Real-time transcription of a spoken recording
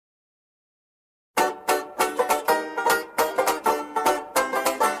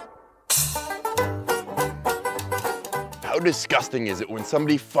disgusting is it when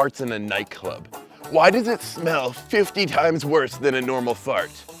somebody farts in a nightclub? Why does it smell 50 times worse than a normal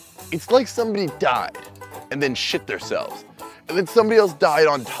fart? It's like somebody died and then shit themselves. And then somebody else died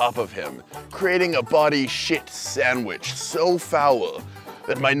on top of him, creating a body shit sandwich so foul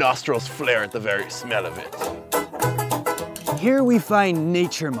that my nostrils flare at the very smell of it. Here we find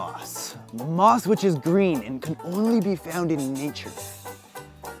nature moss. Moss which is green and can only be found in nature.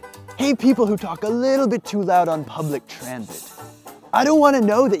 Hey people who talk a little bit too loud on public transit. I don't want to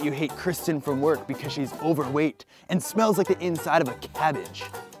know that you hate Kristen from work because she's overweight and smells like the inside of a cabbage.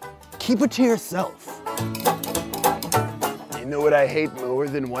 Keep it to yourself. You know what I hate more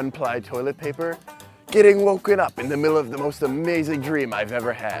than one-ply toilet paper? Getting woken up in the middle of the most amazing dream I've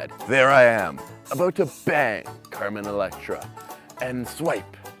ever had. There I am, about to bang Carmen Electra, and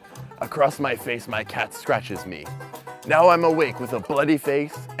swipe. Across my face, my cat scratches me. Now I'm awake with a bloody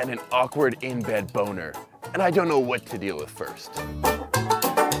face and an awkward in-bed boner, and I don't know what to deal with first.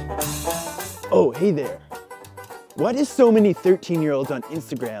 Oh, hey there. Why do so many 13-year-olds on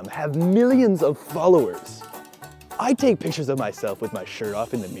Instagram have millions of followers? I take pictures of myself with my shirt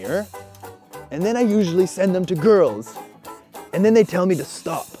off in the mirror, and then I usually send them to girls, and then they tell me to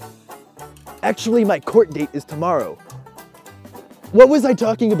stop. Actually, my court date is tomorrow. What was I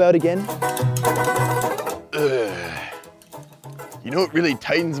talking about again? You know what really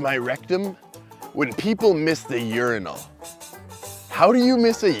tightens my rectum? When people miss the urinal. How do you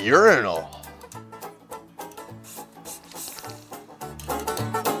miss a urinal?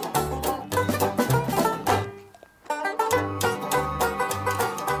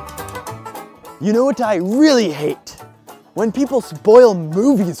 You know what I really hate? When people spoil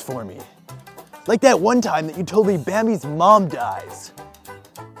movies for me. Like that one time that you told me Bambi's mom dies.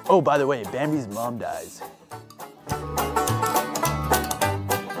 Oh, by the way, Bambi's mom dies.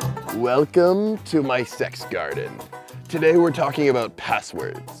 Welcome to my sex garden. Today we're talking about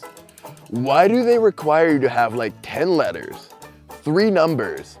passwords. Why do they require you to have like 10 letters, 3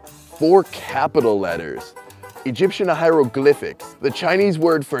 numbers, 4 capital letters, Egyptian hieroglyphics, the Chinese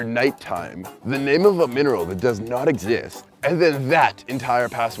word for nighttime, the name of a mineral that does not exist, and then that entire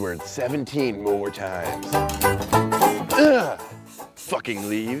password 17 more times? Ugh, fucking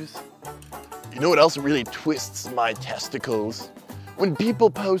leaves. You know what else really twists my testicles? When people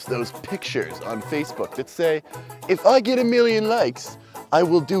post those pictures on Facebook that say, if I get 1 million likes, I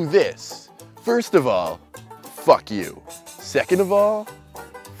will do this. First of all, fuck you. Second of all,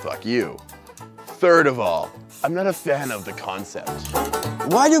 fuck you. Third of all, I'm not a fan of the concept.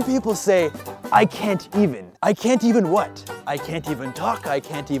 Why do people say, I can't even? I can't even what? I can't even talk, I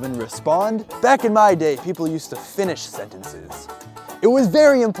can't even respond? Back in my day, people used to finish sentences. It was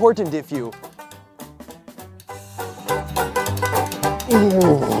very important if you...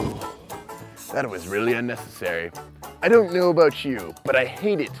 Ooh, that was really unnecessary. I don't know about you, but I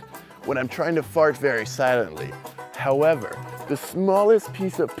hate it when I'm trying to fart very silently. However, the smallest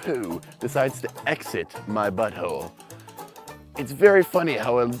piece of poo decides to exit my butthole. It's very funny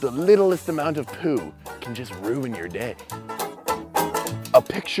how the littlest amount of poo can just ruin your day. A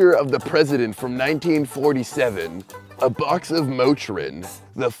picture of the president from 1947, a box of Motrin,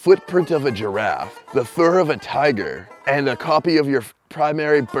 the footprint of a giraffe, the fur of a tiger, and a copy of your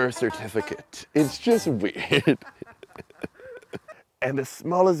primary birth certificate. It's just weird. And the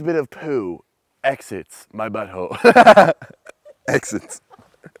smallest bit of poo exits my butthole. Exits.